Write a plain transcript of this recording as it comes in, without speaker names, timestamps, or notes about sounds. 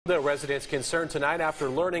The residents concerned tonight after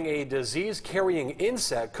learning a disease-carrying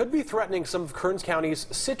insect could be threatening some of Kern County's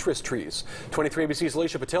citrus trees. 23 ABC's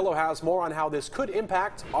Alicia Patillo has more on how this could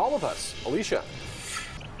impact all of us. Alicia.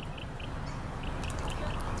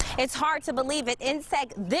 It's hard to believe an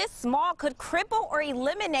insect this small could cripple or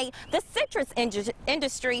eliminate the citrus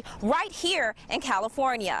industry right here in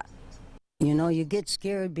California. You know, you get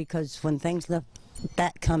scared because when things like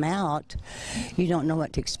that come out, you don't know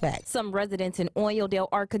what to expect. Some residents in Oildale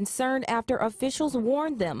are concerned after officials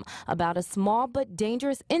warned them about a small but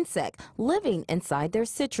dangerous insect living inside their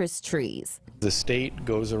citrus trees. The state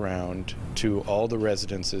goes around to all the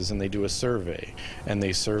residences and they do a survey, and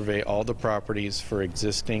they survey all the properties for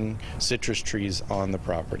existing citrus trees on the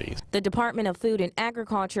properties. The Department of Food and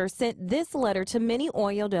Agriculture sent this letter to many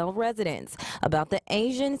Oildale residents about the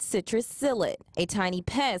Asian citrus psyllid, a tiny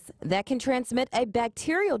pest that can transmit a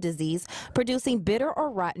bacterial disease producing bitter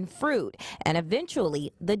or rotten fruit and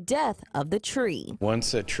eventually the death of the tree.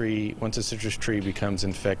 Once a citrus tree becomes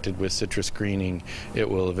infected with citrus greening, it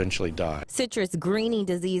will eventually die. Citrus greening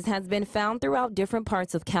disease has been found throughout different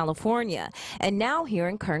parts of California and now here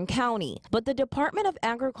in Kern County. But the Department of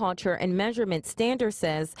Agriculture and Measurement Standards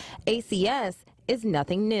says ACS is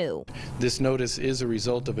nothing new. This notice is a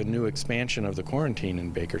result of a new expansion of the quarantine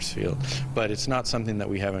in Bakersfield, but it's not something that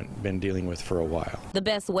we haven't been dealing with for a while. The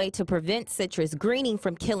best way to prevent citrus greening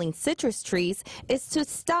from killing citrus trees is to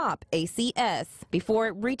stop ACS before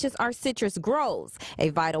it reaches our citrus groves, a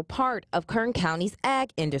vital part of Kern County's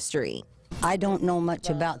ag industry. I don't know much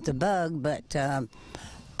about the bug, but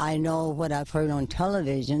I know what I've heard on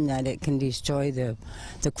television, that it can destroy the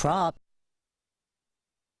crop.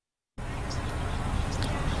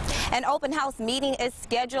 An open house meeting is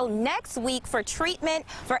scheduled next week for treatment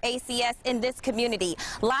for ACS in this community.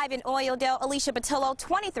 Live in Oildale, Alicia Patillo,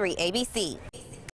 23 ABC.